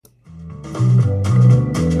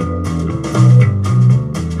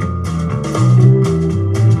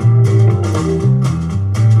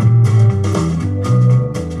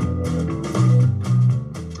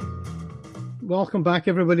welcome back,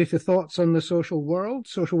 everybody, to Thoughts on the Social World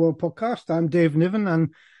podcast. I'm Dave Niven,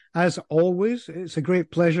 and as always, it's a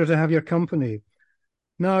great pleasure to have your company.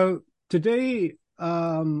 Now, today,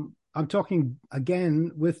 I'm talking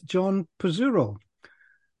again with John Pizzuro,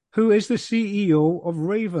 who is the CEO of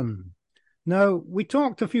Raven. Now, we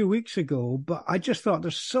talked a few weeks ago, but I just thought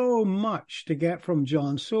there's so much to get from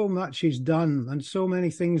John, so much he's done, and so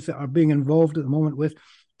many things that are being involved at the moment with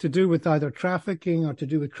to do with either trafficking or to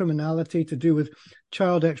do with criminality, to do with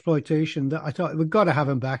child exploitation, that I thought we've got to have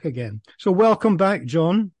him back again. So welcome back,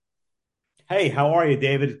 John. Hey, how are you,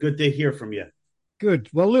 David? Good to hear from you. Good.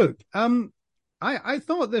 Well, look, I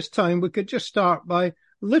thought this time we could just start by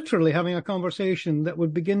literally having a conversation that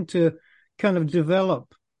would begin to kind of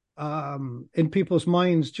develop in people's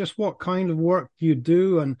minds just what kind of work you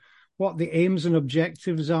do and what the aims and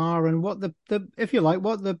objectives are and what the if you like,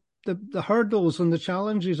 what the hurdles and the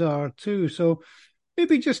challenges are too. So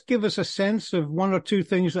maybe just give us a sense of one or two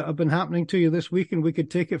things that have been happening to you this week, and we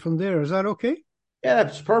could take it from there. Is that okay? Yeah,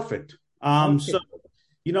 that's perfect. Okay. So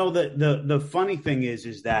the funny thing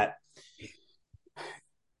is that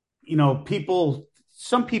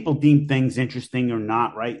some people deem things interesting or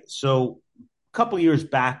not, right? So a couple of years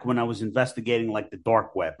back when I was investigating like the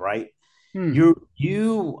dark web, right? One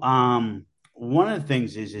of the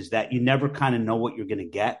things is that you never kind of know what you're going to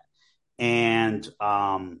get. And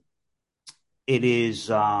it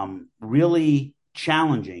is really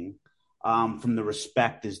challenging from the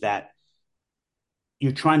respect is that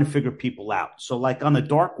you're trying to figure people out. So like on the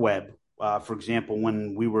dark web, for example,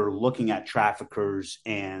 when we were looking at traffickers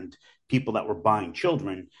and people that were buying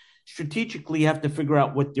children, strategically you have to figure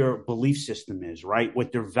out what their belief system is, right?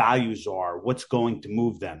 What their values are, what's going to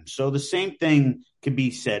move them. So the same thing could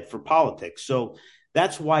be said for politics. So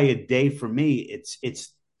that's why a day for me,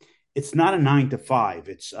 it's not a 9 to 5.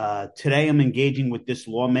 It's today I'm engaging with this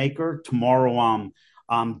lawmaker. Tomorrow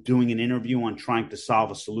I'm doing an interview on trying to solve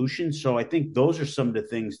a solution. So I think those are some of the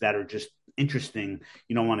things that are just interesting,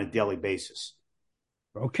 on a daily basis.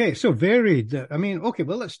 Okay, so varied. I mean, okay,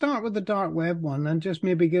 well, let's start with the dark web one and just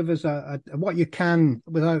maybe give us a what you can,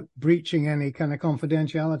 without breaching any kind of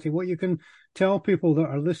confidentiality, what you can tell people that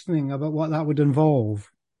are listening about what that would involve.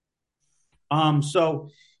 So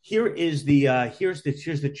here's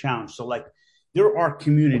the challenge. So like there are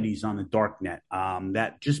communities on the dark net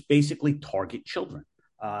that just basically target children.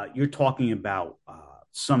 You're talking about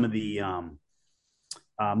some of the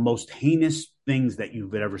most heinous things that you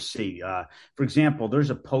would ever see. For example,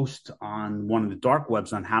 there's a post on one of the dark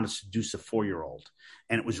webs on how to seduce a 4-year-old,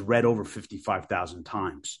 and it was read over 55,000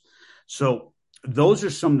 times. So those are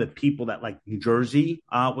some of the people that like New Jersey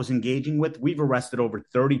was engaging with. We've arrested over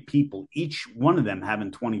 30 people, each one of them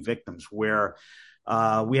having 20 victims, where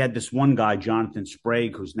we had this one guy, Jonathan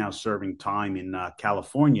Sprague, who's now serving time in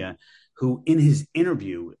California, who in his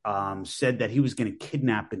interview said that he was going to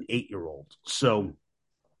kidnap an 8-year-old. So,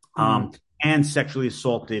 and sexually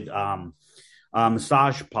assaulted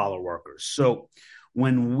massage parlor workers. So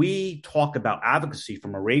when we talk about advocacy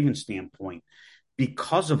from a Raven standpoint,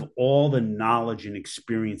 because of all the knowledge and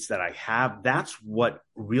experience that I have, that's what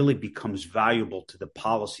really becomes valuable to the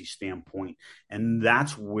policy standpoint. And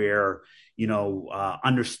that's where,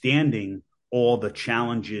 understanding all the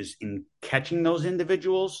challenges in catching those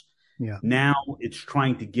individuals. Yeah. Now it's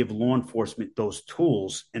trying to give law enforcement those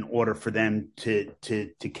tools in order for them to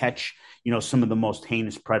catch, some of the most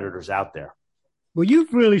heinous predators out there. Well,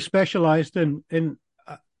 you've really specialized in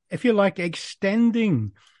if you like,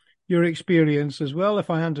 extending your experience as well, if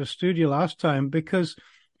I understood you last time, because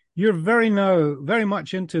you're very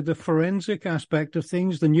much into the forensic aspect of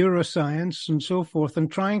things, the neuroscience and so forth, and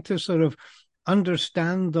trying to sort of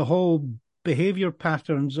understand the whole behavior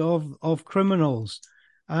patterns of criminals.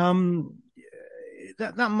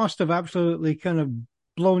 That must have absolutely kind of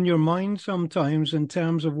blown your mind sometimes in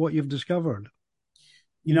terms of what you've discovered.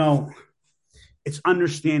 It's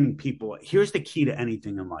understanding people. Here's the key to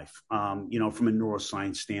anything in life, from a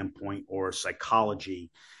neuroscience standpoint or psychology.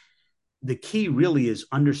 The key really is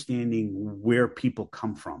understanding where people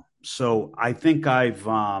come from. So I think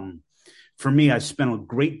for me, I've spent a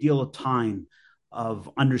great deal of time of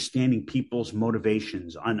understanding people's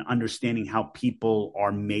motivations, on understanding how people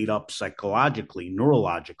are made up psychologically,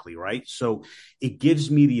 neurologically, right? So it gives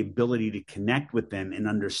me the ability to connect with them and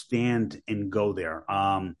understand and go there.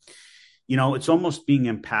 It's almost being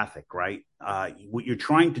empathic, right? What you're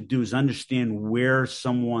trying to do is understand where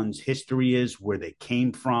someone's history is, where they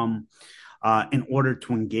came from, in order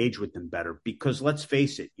to engage with them better. Because let's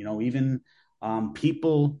face it, even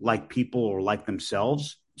people or like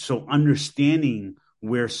themselves. So understanding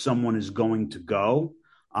where someone is going to go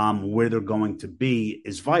where they're going to be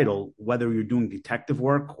is vital, whether you're doing detective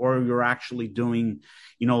work or you're actually doing,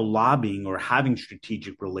 lobbying or having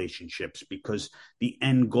strategic relationships, because the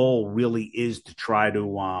end goal really is to try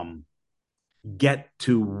to get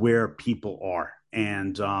to where people are,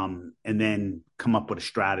 and then come up with a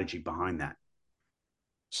strategy behind that.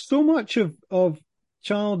 So much of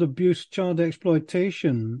child abuse, child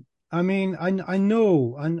exploitation. I mean, I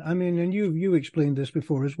know, and I mean, and you explained this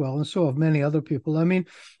before as well, and so have many other people. I mean,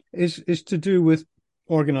 is to do with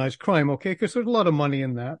organized crime, okay? Because there's a lot of money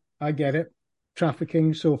in that. I get it,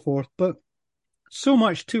 trafficking, so forth. But so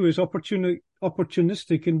much too is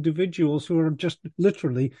opportunistic individuals who are just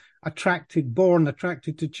literally born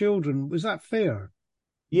attracted to children. Was that fair?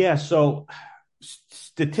 Yeah. So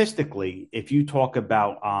statistically, if you talk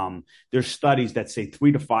about, there's studies that say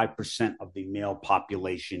 3 to 5% of the male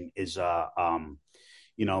population is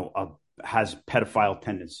has pedophile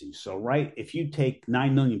tendencies. So, right, if you take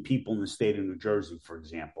 9 million people in the state of New Jersey, for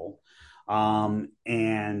example,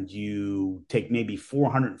 and you take maybe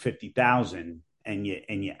 450,000 and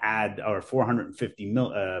you add, or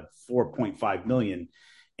 4.5 million,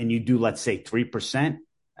 and you do, let's say, 3%,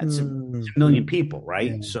 that's a Mm, million people, yeah,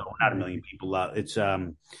 right? So not a yeah. million people. It's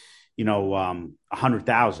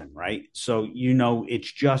 100,000, right? So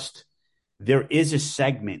it's just, there is a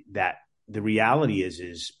segment that the reality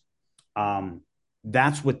is um,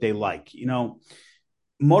 that's what they like.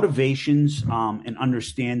 Motivations, and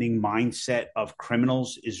understanding mindset of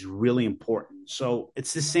criminals is really important. So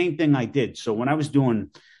it's the same thing I did. So when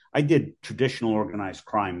I did traditional organized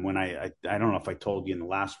crime. When I don't know if I told you in the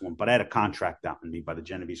last one, but I had a contract out on me by the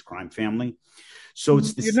Genovese crime family. So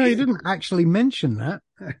it's the You same. didn't actually mention that.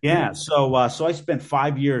 Yeah. So I spent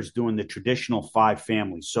 5 years doing the traditional five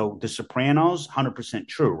families. So The Sopranos, 100%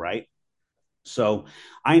 true, right? So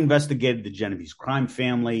I investigated the Genovese crime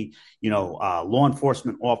family, law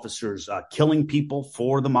enforcement officers killing people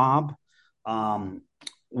for the mob, um,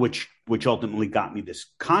 which ultimately got me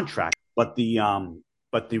this contract. But the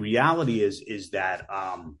reality is that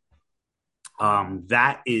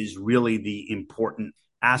that is really the important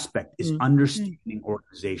aspect, is Mm, mm, understanding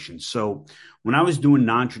organization. So when I was doing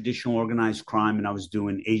non-traditional organized crime and I was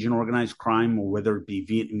doing Asian organized crime, or whether it be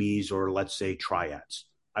Vietnamese or, let's say, triads,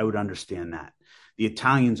 I would understand that. The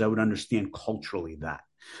Italians, I would understand culturally that.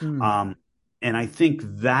 mm. Um, and I think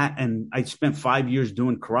that, and I spent 5 years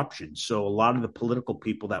doing corruption. So a lot of the political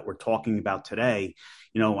people that we're talking about today,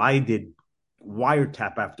 I did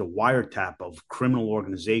wiretap after wiretap of criminal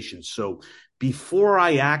organizations. So before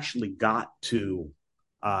I actually got to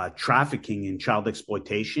trafficking and child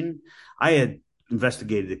exploitation, I had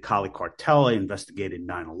investigated the Cali cartel, I investigated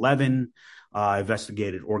 9/11, I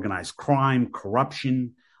investigated organized crime,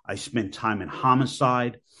 corruption. I spent time in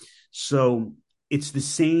homicide. So it's the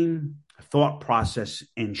same thought process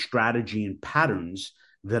and strategy and patterns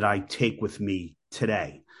that I take with me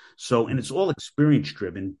today. So, and it's all experience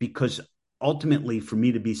driven, because ultimately, for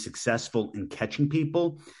me to be successful in catching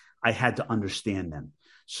people, I had to understand them.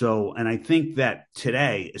 So, and I think that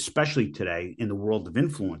today, especially today in the world of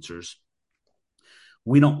influencers,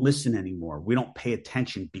 we don't listen anymore. We don't pay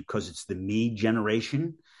attention because it's the me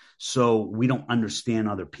generation. So we don't understand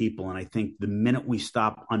other people. And I think the minute we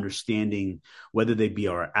stop understanding, whether they be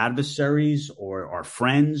our adversaries or our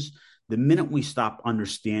friends, the minute we stop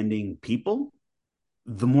understanding people,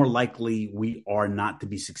 the more likely we are not to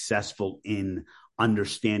be successful in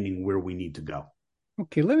understanding where we need to go.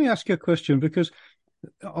 Okay, let me ask you a question because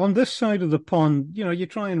on this side of the pond, you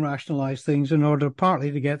try and rationalize things in order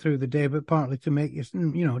partly to get through the day, but partly to make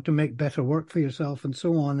to make better work for yourself and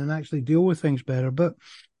so on, and actually deal with things better. But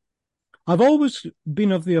I've always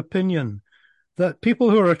been of the opinion that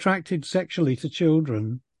people who are attracted sexually to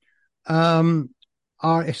children um,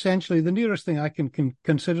 are essentially the nearest thing I can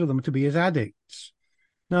consider them to be is addicts.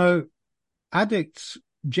 Now, addicts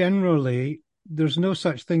generally, there's no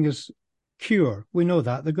such thing as cure. We know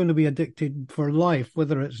that they're going to be addicted for life,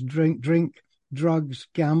 whether it's drink, drugs,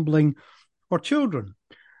 gambling, or children.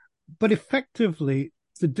 But effectively,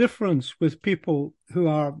 the difference with people who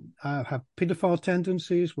are have pedophile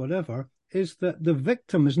tendencies, whatever, is that the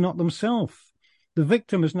victim is not themselves. The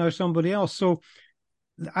victim is now somebody else. So,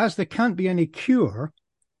 as there can't be any cure,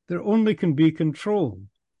 there only can be control,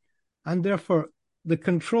 and therefore the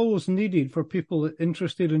controls needed for people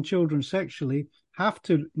interested in children sexually have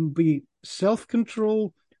to be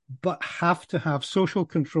self-control, but have to have social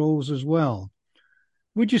controls as well.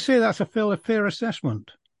 Would you say that's a fair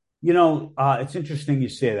assessment? It's interesting you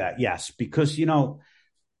say that. Yes, because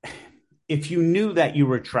if you knew that you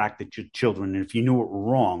were attracted to children, and if you knew it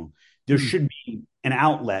were wrong, there Mm, should be an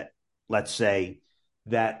outlet, let's say,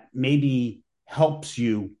 that maybe helps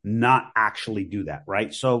you not actually do that,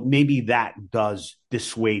 right? So maybe that does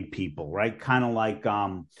dissuade people, right? Kind of like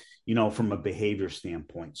from a behavior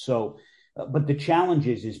standpoint. So, but the challenge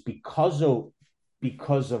is because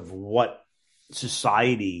of what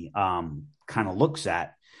society kind of looks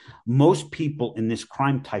at, most people in this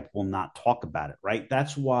crime type will not talk about it, right?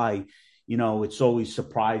 That's why it's always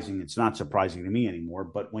surprising. It's not surprising to me anymore,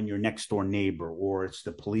 but when your next door neighbor, or it's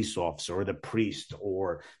the police officer, or the priest,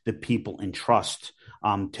 or the people in trust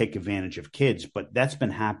take advantage of kids. But that's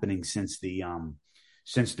been happening since the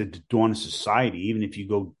dawn of society. Even if you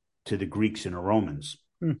go to the Greeks and the Romans.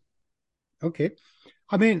 Okay.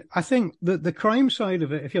 I mean, I think that the crime side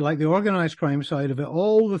of it, if you like, the organized crime side of it,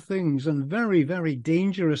 all the things and very, very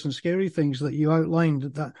dangerous and scary things that you outlined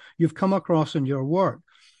that you've come across in your work.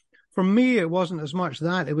 For me, it wasn't as much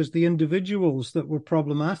that, it was the individuals that were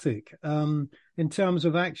problematic in terms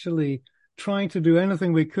of actually trying to do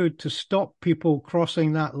anything we could to stop people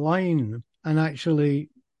crossing that line and actually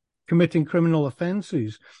committing criminal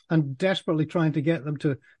offences, and desperately trying to get them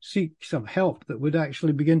to seek some help that would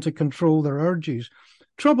actually begin to control their urges.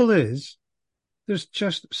 Trouble is, there's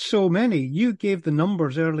just so many. You gave the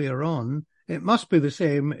numbers earlier on. It must be the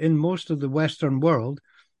same in most of the Western world.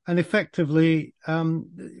 And effectively,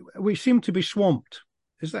 we seem to be swamped.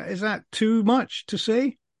 Is that too much to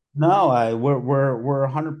say? No, we're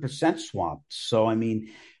 100% swamped. So I mean,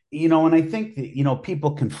 and I think that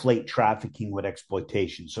people conflate trafficking with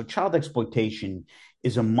exploitation. So child exploitation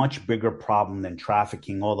is a much bigger problem than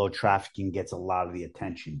trafficking, although trafficking gets a lot of the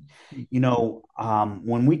attention.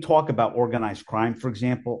 When we talk about organized crime, for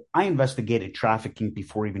example, I investigated trafficking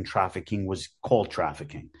before even trafficking was called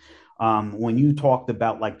trafficking. When you talked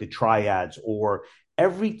about like the triads or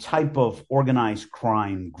every type of organized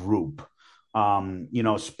crime group,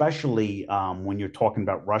 especially when you're talking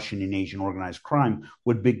about Russian and Asian organized crime,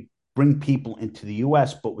 would bring people into the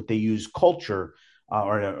U.S., but what they use culture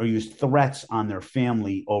or use threats on their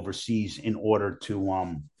family overseas in order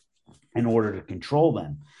to control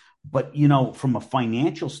them. But from a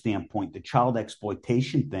financial standpoint, the child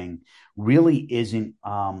exploitation thing really isn't.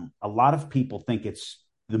 A lot of people think it's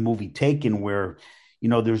the movie Taken, where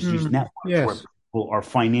there's these networks where Yes. people are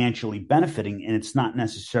financially benefiting, and it's not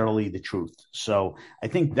necessarily the truth. So I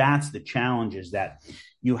think that's the challenge, is that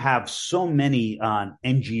you have so many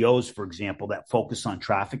NGOs, for example, that focus on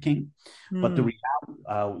trafficking, but the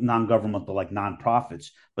non-governmental, like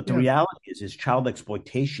nonprofits. But the Yeah. reality is child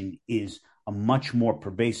exploitation is a much more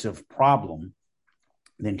pervasive problem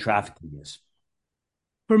than trafficking is.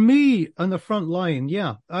 For me, on the front line,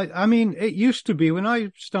 yeah. I mean, it used to be when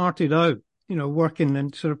I started out, working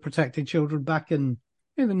and sort of protecting children back in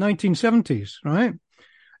the 1970s, right?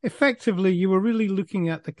 Effectively, you were really looking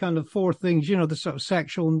at the kind of four things, the sort of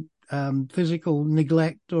sexual, physical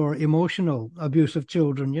neglect or emotional abuse of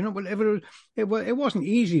children, whatever. It wasn't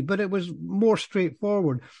easy, but it was more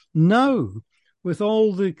straightforward. Now, with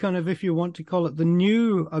all the kind of, if you want to call it, the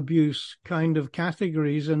new abuse kind of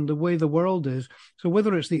categories and the way the world is, so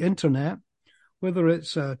whether it's the internet, whether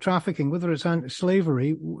it's trafficking, whether it's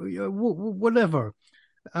slavery, whatever,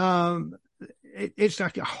 it's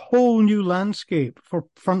like a whole new landscape for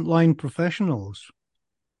frontline professionals.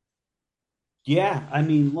 Yeah, I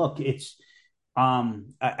mean, look,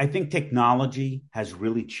 I think technology has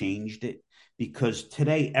really changed it, because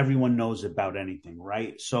today everyone knows about anything,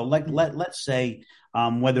 right? So like let's say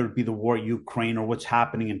whether it be the war in Ukraine or what's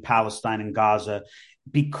happening in Palestine and Gaza,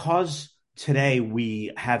 because today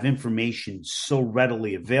we have information so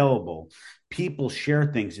readily available, people share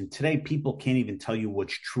things, and today people can't even tell you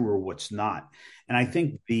what's true or what's not. And I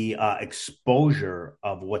think the exposure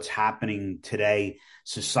of what's happening today,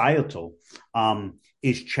 societal,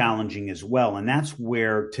 is challenging as well. And that's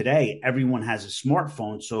where today everyone has a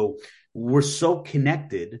smartphone. So we're so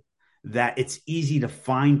connected that it's easy to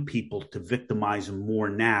find people to victimize them more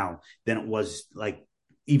now than it was like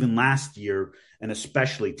even last year, and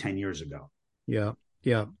especially 10 years ago. Yeah,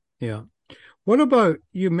 yeah, yeah. What about,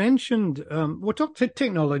 you mentioned, we'll talk to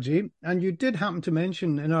technology, and you did happen to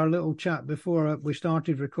mention in our little chat before we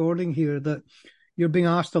started recording here that you're being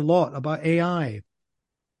asked a lot about AI.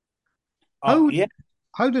 How Yeah.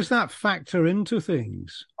 how does that factor into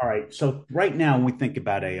things? All right. So right now we think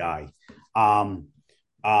about AI. Um,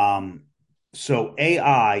 um, so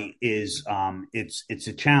AI is it's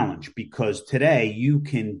a challenge, because today you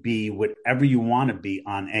can be whatever you want to be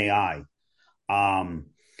on AI. Um,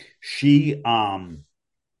 she When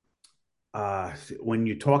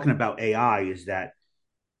you're talking about AI, is that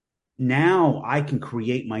now I can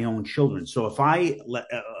create my own children. So if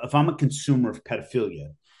I'm a consumer of pedophilia,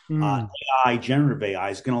 Hmm. AI, generative AI,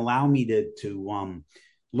 is going to allow me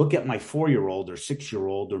look at my 4 year old or 6 year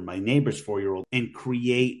old or my neighbor's 4 year old and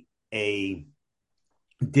create a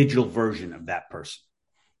digital version of that person.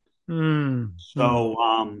 Mm-hmm.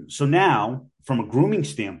 So now, from a grooming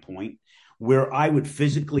standpoint, where I would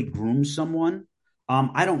physically groom someone,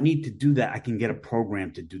 I don't need to do that. I can get a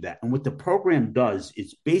program to do that. And what the program does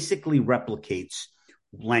is basically replicates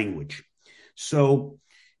language. So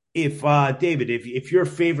if David, if your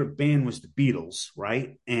favorite band was the Beatles,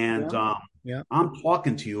 right, and Yeah. Yeah. I'm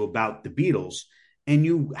talking to you about the Beatles, and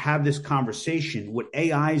you have this conversation, what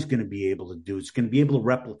AI is going to be able to do, it's going to be able to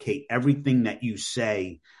replicate everything that you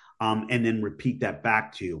say, and then repeat that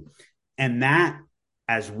back to you, and that.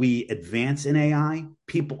 As we advance in AI,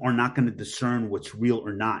 people are not going to discern what's real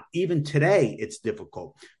or not. Even today, it's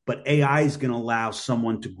difficult, but AI is going to allow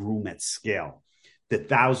someone to groom at scale to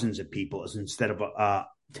thousands of people instead of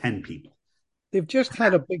 10 people. They've just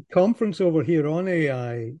had a big conference over here on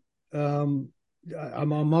AI. I'm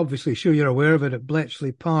obviously sure you're aware of it at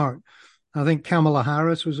Bletchley Park. I think Kamala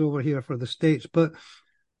Harris was over here for the States, but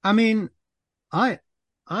I mean, I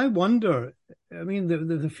I wonder. I mean,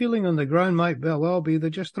 the feeling on the ground might well be they're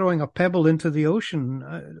just throwing a pebble into the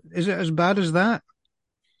ocean. Is it as bad as that?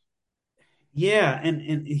 Yeah,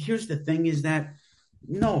 and here's the thing: is that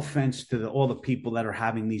no offense to all the people that are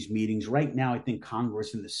having these meetings right now. I think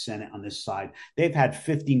Congress and the Senate on this side they've had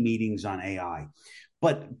 50 meetings on AI,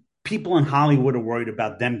 but people in Hollywood are worried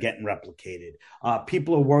about them getting replicated.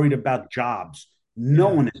 People are worried about jobs. No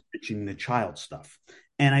Yeah. one is mentioning the child stuff,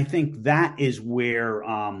 and I think that is where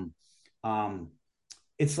um,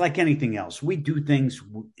 it's like anything else. We do things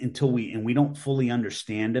until we don't fully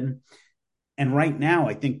understand them. And right now,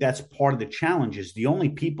 I think that's part of the challenge is the only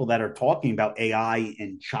people that are talking about AI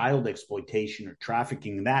and child exploitation or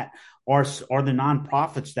trafficking that are the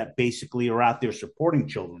nonprofits that basically are out there supporting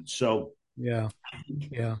children. So Yeah.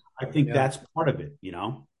 Yeah. I think Yeah. that's part of it, you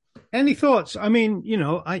know? Any thoughts? I mean,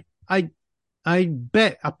 I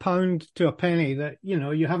bet a pound to a penny that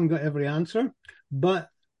you haven't got every answer, but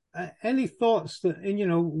any thoughts that,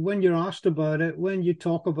 and when you're asked about it, when you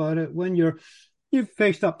talk about it, when you've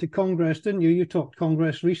faced up to Congress, didn't you? You talked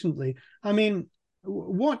Congress recently. I mean,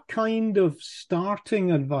 what kind of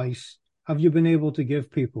starting advice have you been able to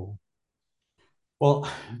give people?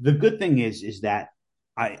 Well, the good thing is that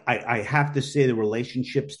I have to say the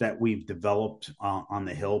relationships that we've developed on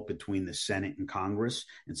the Hill between the Senate and Congress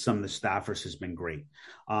and some of the staffers has been great.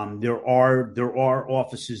 There are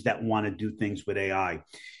offices that want to do things with AI.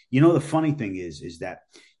 You know, the funny thing is that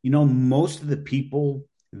most of the people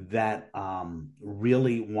that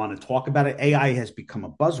really want to talk about it, AI has become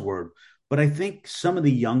a buzzword, but I think some of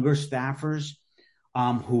the younger staffers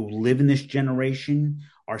who live in this generation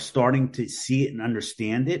are starting to see it and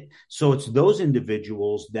understand it. So it's those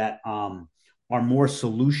individuals that are more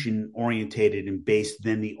solution orientated and based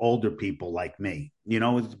than the older people like me,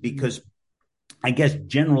 because I guess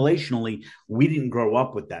generationally, we didn't grow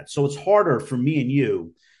up with that. So it's harder for me and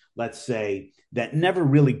you, let's say, that never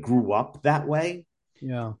really grew up that way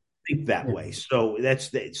Yeah. think that Yeah. way. So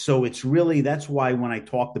it's really that's why when I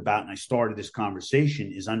talked about and I started this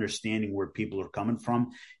conversation is understanding where people are coming from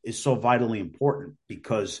is so vitally important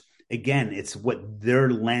because again, it's what their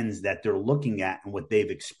lens that they're looking at and what they've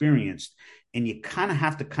experienced. And you kind of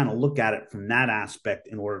have to kind of look at it from that aspect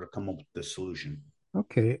in order to come up with the solution.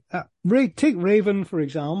 Okay. Take Raven, for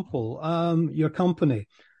example, your company.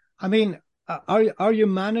 I mean, are you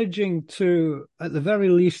managing to, at the very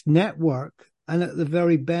least, network and at the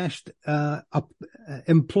very best,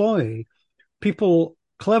 employ people,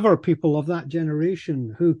 clever people of that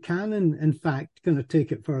generation who can, in fact, kind of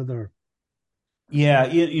take it further? Yeah,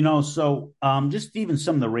 so just even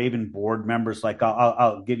some of the Raven board members, like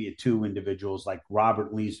I'll give you two individuals, like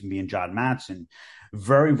Robert Leeson and John Matson,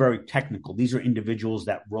 very, very technical. These are individuals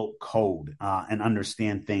that wrote code and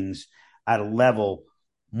understand things at a level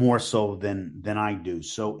more so than I do.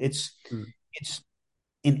 So it's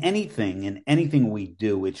in anything we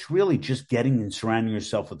do, it's really just getting and surrounding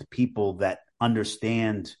yourself with the people that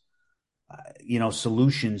understand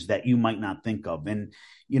solutions that you might not think of. And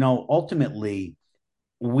ultimately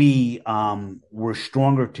we're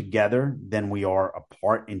stronger together than we are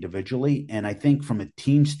apart individually. And I think from a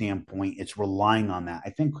team standpoint, it's relying on that.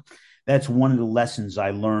 I think that's one of the lessons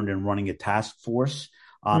I learned in running a task force,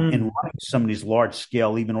 and Mm. running some of these large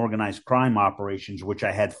scale, even organized crime operations, which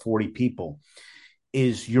I had 40 people,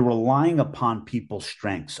 is you're relying upon people's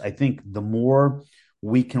strengths. I think the more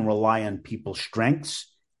we can rely on people's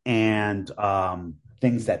strengths and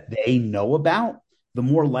things that they know about, the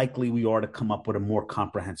more likely we are to come up with a more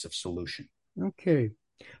comprehensive solution. Okay.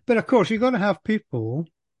 But of course, you've got to have people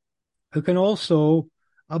who can also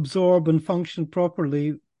absorb and function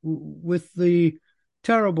properly with the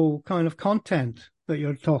terrible kind of content that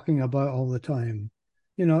you're talking about all the time.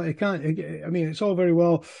 It can't. I mean, it's all very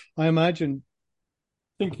well, I imagine,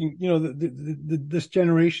 thinking, this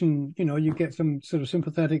generation, you get some sort of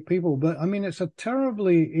sympathetic people, but I mean, it's a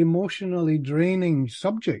terribly emotionally draining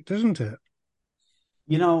subject, isn't it?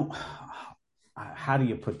 You know, how do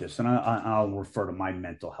you put this? And I'll refer to my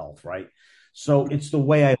mental health, right? So it's the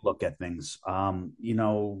way I look at things. From a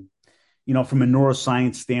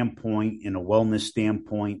neuroscience standpoint, in a wellness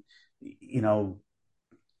standpoint, you know,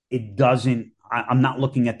 it doesn't. I'm not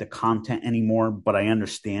looking at the content anymore, but I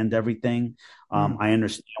understand everything. Mm. I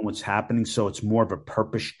understand what's happening, so it's more of a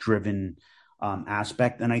purpose-driven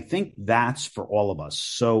aspect, and I think that's for all of us.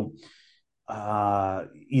 So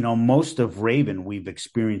most of Raven, we've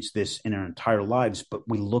experienced this in our entire lives, but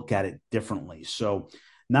we look at it differently. So,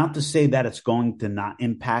 not to say that it's going to not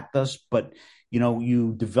impact us, but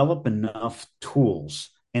you develop enough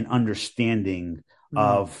tools and understanding Mm.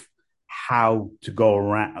 of how to go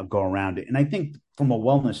around it. And I think from a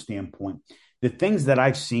wellness standpoint, the things that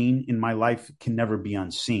I've seen in my life can never be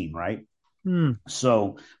unseen, right? Mm.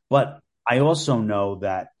 So, but I also know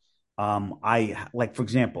that I like, for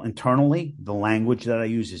example, internally, the language that I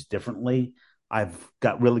use is differently. I've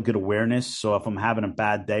got really good awareness. So if I'm having a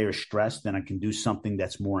bad day or stressed, then I can do something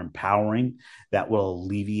that's more empowering that will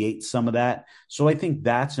alleviate some of that. So I think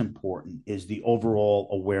that's important is the overall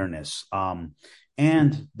awareness.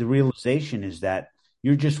 And the realization is that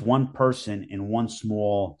you're just one person in one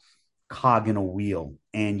small cog in a wheel,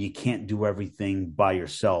 and you can't do everything by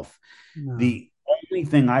yourself. No. The only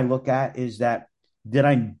thing I look at is that did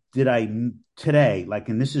I today, like,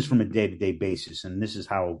 and this is from a day-to-day basis, and this is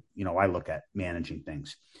how I look at managing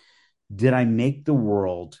things. Did I make the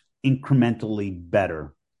world incrementally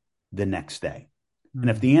better the next day?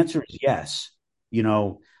 And if Mm. the answer is yes,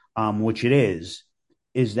 which it is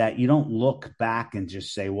that you don't look back and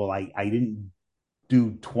just say, well, I didn't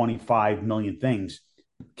do 25 million things.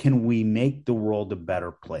 Can we make the world a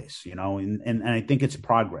better place? And I think it's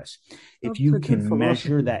progress. If That's you a good can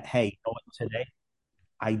measure philosophy. that, hey, today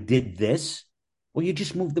I did this, well, you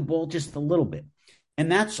just move the ball just a little bit.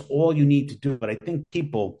 And that's all you need to do. But I think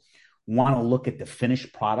people want to look at the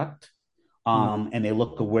finished product, Mm. and they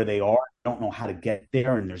look at where they are, don't know how to get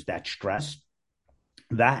there, and there's that stress.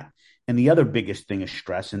 That and the other biggest thing is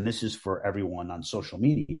stress, and this is for everyone on social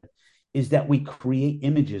media, is that we create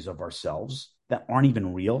images of ourselves that aren't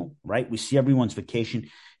even real, right? We see everyone's vacation.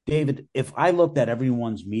 David, if I looked at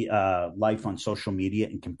everyone's life on social media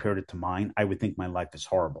and compared it to mine, I would think my life is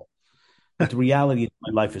horrible. But the reality is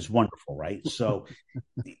my life is wonderful, right? So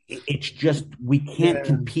it's just we can't Yeah.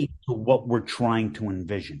 compete to what we're trying to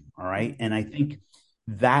envision. All right. And I think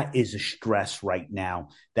that is a stress right now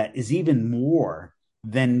that is even more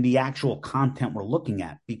than the actual content we're looking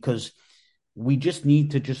at, because we just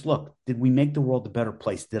need to just look, did we make the world a better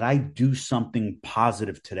place? Did I do something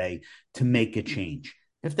positive today to make a change?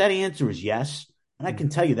 If that answer is yes, and I can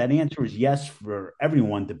tell you that answer is yes for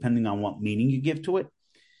everyone, depending on what meaning you give to it,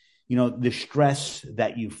 the stress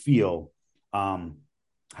that you feel, how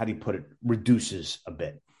do you put it, reduces a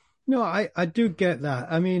bit. No, I do get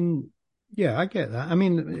that. I mean, yeah, I get that. I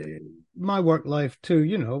mean, my work life too,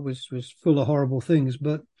 was full of horrible things,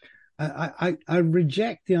 but I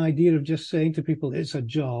reject the idea of just saying to people it's a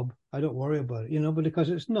job. I don't worry about it, but because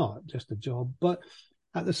it's not just a job. But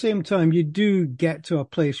at the same time, you do get to a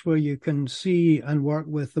place where you can see and work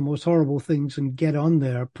with the most horrible things and get on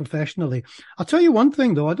there professionally. I'll tell you one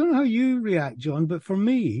thing though, I don't know how you react, John, but for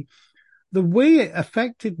me, the way it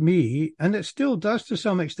affected me, and it still does to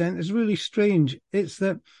some extent, is really strange. It's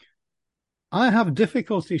that I have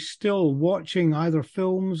difficulty still watching either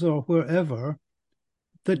films or wherever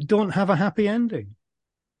that don't have a happy ending.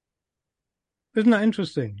 Isn't that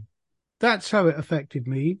interesting? That's how it affected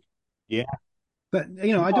me. Yeah. But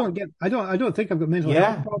I don't think I've got mental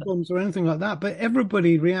health Yeah. problems or anything like that. But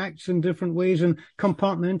everybody reacts in different ways and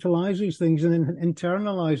compartmentalizes things and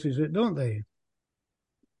internalizes it, don't they?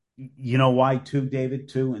 You know why too, David,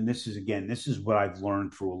 too? And this is what I've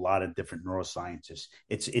learned through a lot of different neuroscientists.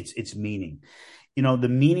 It's meaning. The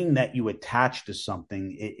meaning that you attach to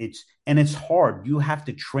something, it's hard. You have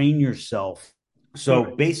to train yourself. So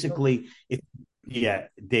Sorry. basically, yeah,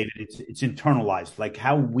 David, it's internalized, like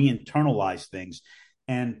how we internalize things.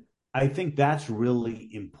 And I think that's really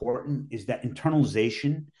important, is that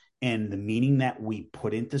internalization and the meaning that we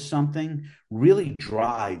put into something really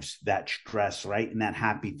drives that stress, right? And that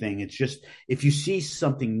happy thing. It's just, if you see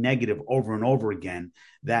something negative over and over again,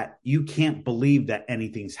 that you can't believe that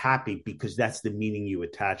anything's happy because that's the meaning you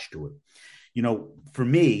attach to it. For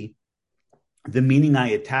me, the meaning I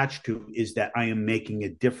attach to is that I am making a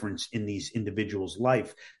difference in these individuals'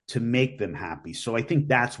 life to make them happy. So I think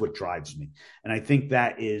that's what drives me. And I think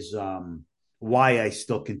that is why I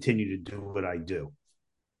still continue to do what I do.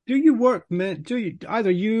 Do you work, do you,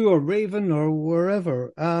 either you or Raven or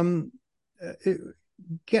wherever, uh,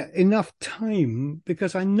 get enough time,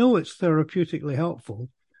 because I know it's therapeutically helpful,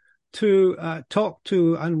 to talk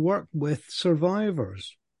to and work with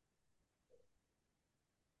survivors?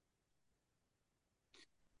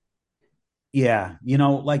 Yeah,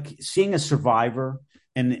 like seeing a survivor,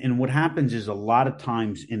 and what happens is a lot of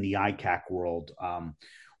times in the ICAC world,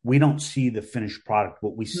 we don't see the finished product.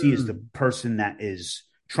 What we see is the Hmm. person that is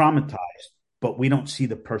traumatized, but we don't see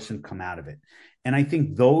the person come out of it. And I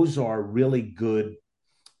think those are really good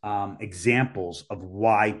examples of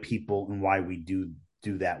why people and why we do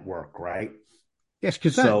that work, right? Yes,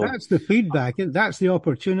 because So that's the feedback. That's the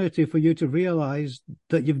opportunity for you to realize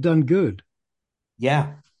that you've done good.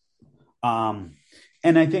 yeah, um,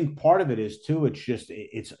 and I think part of it is too.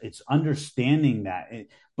 It's understanding that.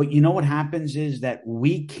 But you know what happens is that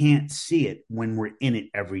we can't see it when we're in it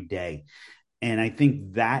every day. And I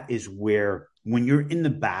think that is where when you're in the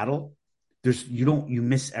battle, you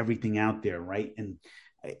miss everything out there, right? And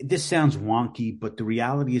this sounds wonky, but the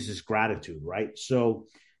reality is gratitude, right? So,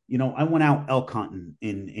 I went out elk hunting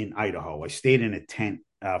in Idaho. I stayed in a tent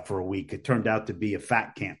for a week. It turned out to be a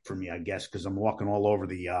fat camp for me, I guess, because I'm Hmm. walking all over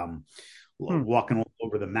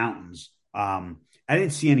the mountains. I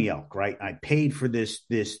didn't see any elk, right? I paid for this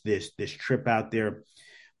trip out there,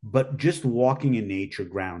 but just walking in nature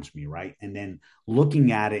grounds me, right? And then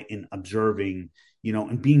looking at it and observing,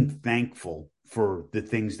 and being thankful for the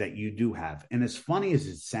things that you do have. And as funny as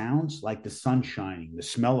it sounds, like the sun shining, the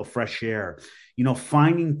smell of fresh air,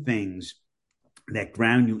 finding things that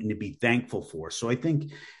ground you and to be thankful for. So I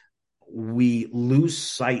think we lose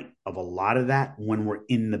sight of a lot of that when we're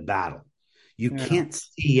in the battle. You Yeah. can't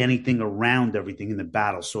see anything around everything in the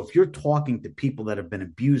battle. So if you're talking to people that have been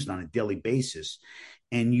abused on a daily basis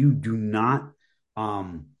and you do not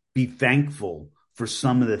be thankful for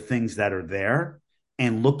some of the things that are there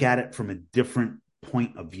and look at it from a different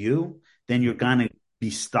point of view, then you're going to be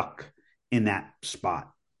stuck in that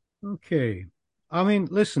spot. Okay. I mean,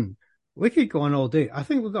 listen, we could go on all day. I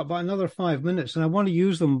think we've got about another 5 minutes, and I want to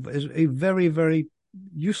use them as a very, very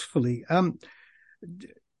usefully.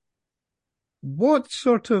 What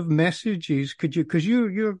sort of messages could you, because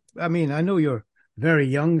I mean, I know you're very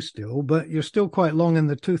young still, but you're still quite long in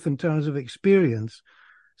the tooth in terms of experience.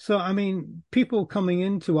 So, I mean, people coming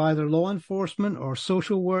into either law enforcement or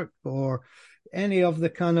social work or any of the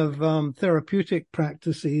kind of therapeutic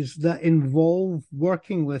practices that involve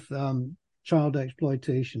working with child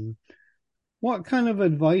exploitation, what kind of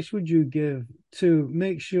advice would you give to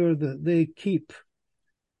make sure that they keep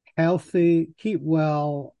healthy, keep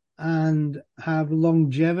well, and have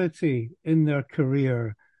longevity in their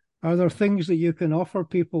career? Are there things that you can offer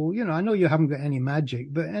people? I know you haven't got any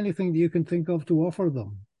magic, but anything that you can think of to offer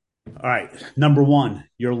them? All right. Number one,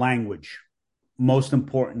 your language. Most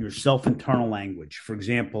important, your self internal language. For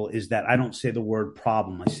example, is that I don't say the word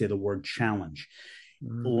problem, I say the word challenge.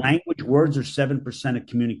 Mm. Language words are 7% of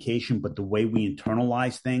communication, but the way we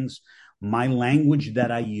internalize things, my language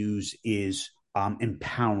that I use is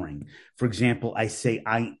empowering. For example, I say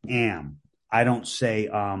I am. I don't say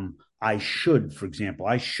I should, for example.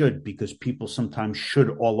 I should because people sometimes should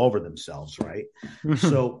all over themselves, right?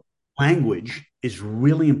 So language is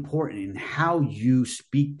really important in how you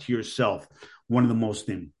speak to yourself. One of the most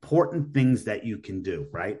important things that you can do,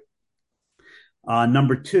 right?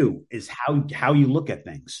 Number two is how you look at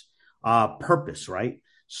things. Purpose, right?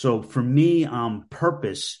 So for me,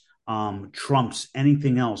 purpose trumps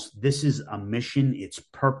anything else. This is a mission. It's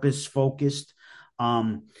purpose focused.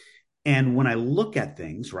 Um, and when I look at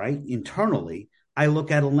things, right, internally, I look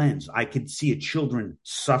at a lens. I could see a children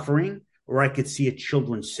suffering, or I could see a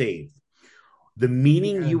children saved. The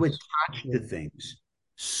meaning you Yes. attach Yeah. to things,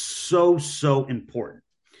 so important.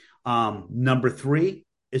 Number three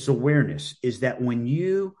is awareness, is that when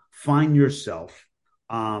you find yourself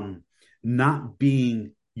um, not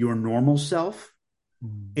being your normal self,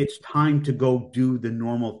 Mm. it's time to go do the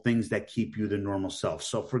normal things that keep you the normal self.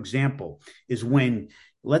 So, for example, is when,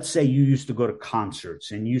 let's say you used to go to concerts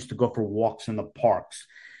and you used to go for walks in the parks,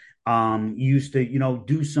 you used to,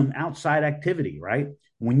 do some outside activity, right?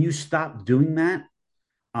 When you stop doing that,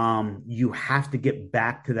 you have to get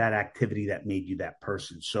back to that activity that made you that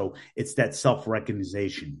person. So it's that self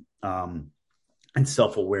recognition and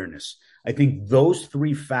self awareness. I think those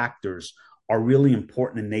three factors are really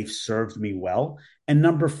important and they've served me well. And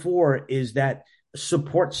number four is that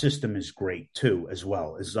support system is great too, as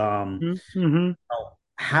well as Mm-hmm.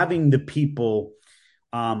 having the people.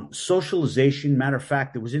 Socialization, matter of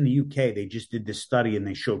fact, it was in the UK. They just did this study and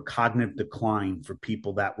they showed cognitive decline for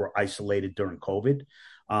people that were isolated during COVID.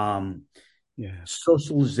 Um, Yeah.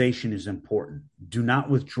 Socialization is important. Do not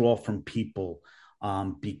withdraw from people,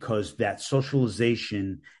 because that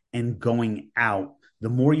socialization and going out, the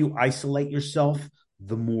more you isolate yourself,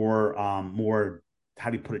 the more how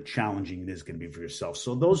do you put it, challenging it is going to be for yourself.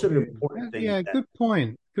 So those are the Yeah, important things yeah, that. good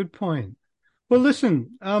point. Good point. Well,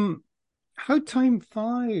 listen, how time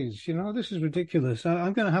flies, this is ridiculous.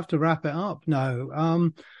 I'm going to have to wrap it up now.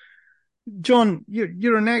 John,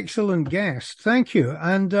 you're an excellent guest. Thank you.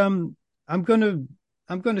 And I'm going to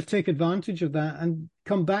I'm going to take advantage of that and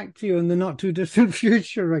come back to you in the not too distant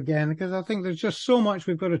future again, because I think there's just so much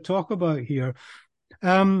we've got to talk about here.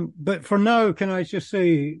 But for now, can I just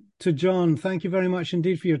say to John, thank you very much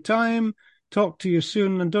indeed for your time. Talk to you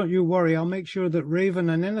soon. And don't you worry, I'll make sure that Raven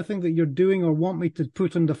and anything that you're doing or want me to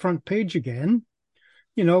put on the front page again,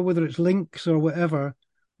 whether it's links or whatever,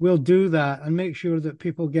 we'll do that and make sure that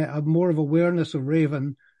people get a more of awareness of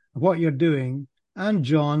Raven, what you're doing, and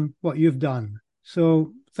John, what you've done.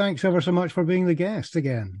 So thanks ever so much for being the guest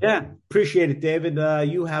again. Yeah, appreciate it, David.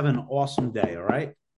 You have an awesome day. All right.